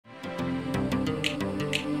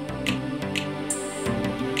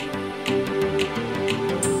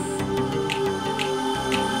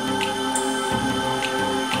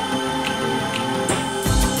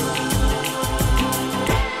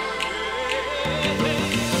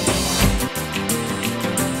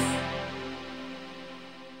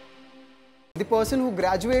person who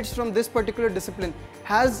graduates from this particular discipline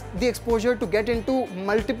has the exposure to get into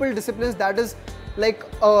multiple disciplines. That is like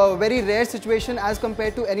a very rare situation as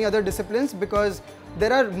compared to any other disciplines, because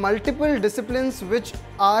there are multiple disciplines which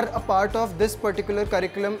are a part of this particular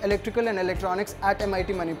curriculum, electrical and electronics, at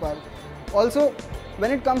MIT Manipal. Also,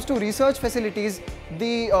 when it comes to research facilities,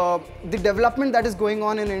 the development that is going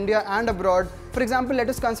on in India and abroad, for example, let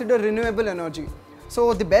us consider renewable energy.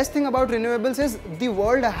 So the best thing about renewables is the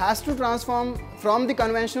world has to transform from the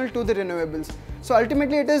conventional to the renewables. So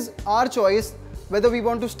ultimately it is our choice whether we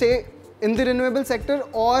want to stay in the renewable sector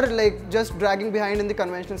or like just dragging behind in the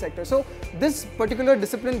conventional sector. So this particular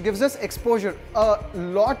discipline gives us exposure, a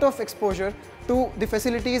lot of exposure to the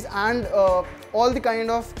facilities and all the kind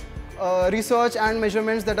of research and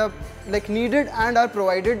measurements that are like needed and are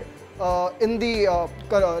provided in the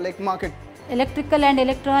like market. Electrical and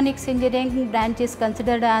electronics engineering branch is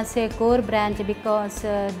considered as a core branch because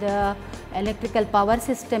the electrical power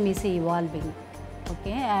system is evolving,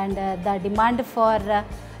 okay, and the demand for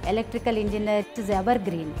electrical engineers is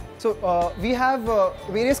evergreen. So we have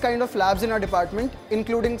various kind of labs in our department,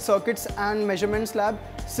 including circuits and measurements lab,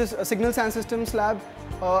 signals and systems lab,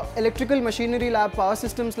 electrical machinery lab, power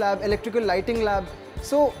systems lab, electrical lighting lab.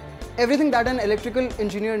 So everything that an electrical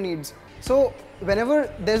engineer needs. So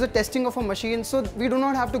whenever there's a testing of a machine, so we do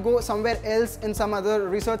not have to go somewhere else in some other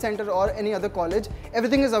research center or any other college.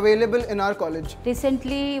 Everything is available in our college.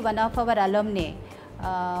 Recently, one of our alumni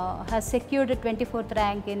has secured 24th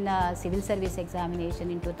rank in civil service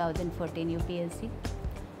examination in 2014 UPSC.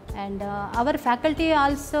 And our faculty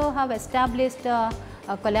also have established a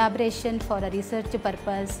collaboration for a research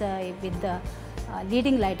purpose with the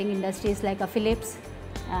leading lighting industries like Philips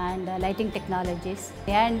and lighting technologies.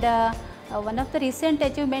 And one of the recent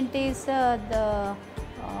achievement is the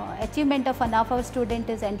achievement of one of our students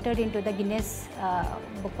is entered into the Guinness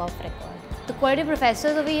Book of Record. The quality of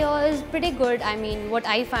professors over here is pretty good. I mean, what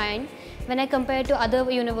I find when I compare to other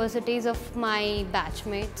universities of my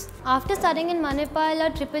batchmates. After studying in Manipal, a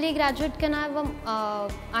EEE graduate can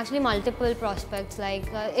have actually multiple prospects. Like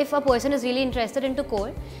if a person is really interested into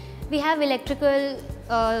core, we have electrical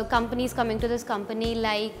companies coming to this company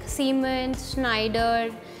like Siemens, Schneider,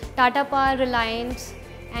 Tata Power, Reliance.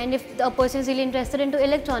 And if a person is really interested into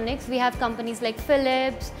electronics, we have companies like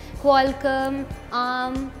Philips, Qualcomm,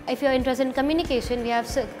 ARM. If you're interested in communication, we have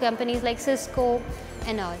companies like Cisco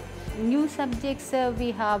and all. New subjects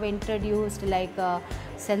we have introduced like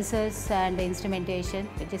sensors and instrumentation,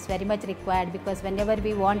 which is very much required because whenever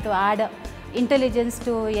we want to add intelligence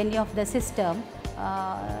to any of the system,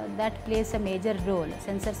 that plays a major role.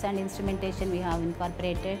 Sensors and instrumentation we have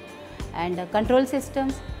incorporated, and control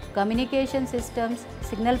systems, communication systems,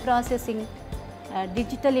 signal processing,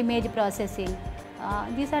 digital image processing.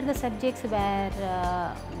 These are the subjects where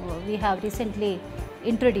we have recently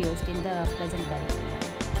introduced in the present curriculum.